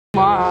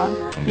Why?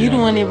 You the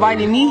one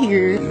invited me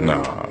here.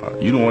 Nah,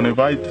 you the one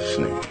invite this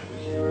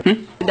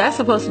nigga. That's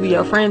supposed to be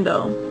your friend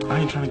though.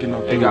 I ain't trying to get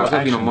no Hey guys,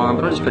 hope you don't mind,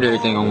 but I just put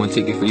everything on one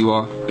ticket for you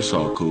all. It's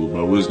all cool,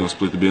 bro. We're just gonna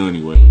split the bill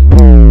anyway.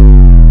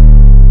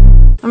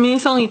 I mean,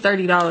 it's only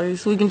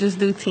 $30. We can just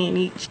do 10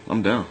 each.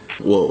 I'm down.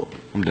 Whoa.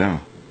 I'm down.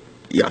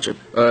 Y'all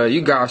tripping.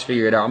 You guys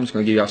figure it out. I'm just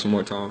gonna give y'all some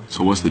more time.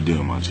 So what's the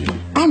deal, my G?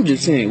 I'm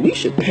just saying, we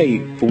should pay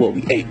for what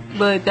we ate.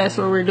 But that's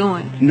what we're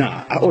doing.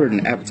 Nah, I ordered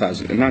an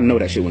appetizer, and I know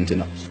that shit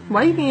wasn't $10.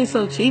 Why you being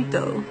so cheap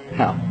though?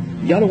 How?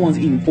 Y'all the ones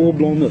eating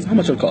full-blown meals. How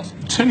much it cost?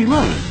 10,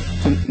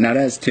 11. Now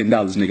that's $10,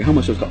 nigga. How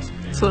much it cost?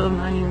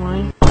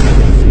 $12.91.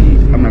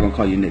 See, I'm not gonna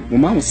call you nigga. Well,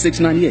 mine was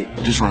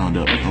 $6.98. Just round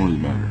up. It don't really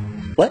matter.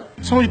 What?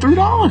 It's only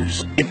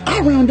 $3. If I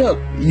round up,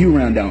 you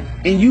round down.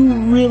 And you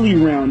really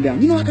round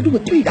down. You know what I could do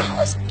with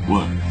 $3?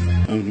 What?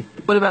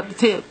 What about the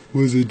tip?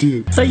 What's the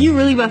tip? So you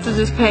really about to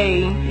just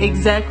pay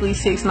exactly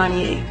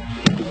 $6.98?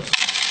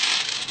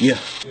 Yeah.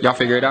 Y'all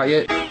figure it out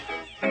yet?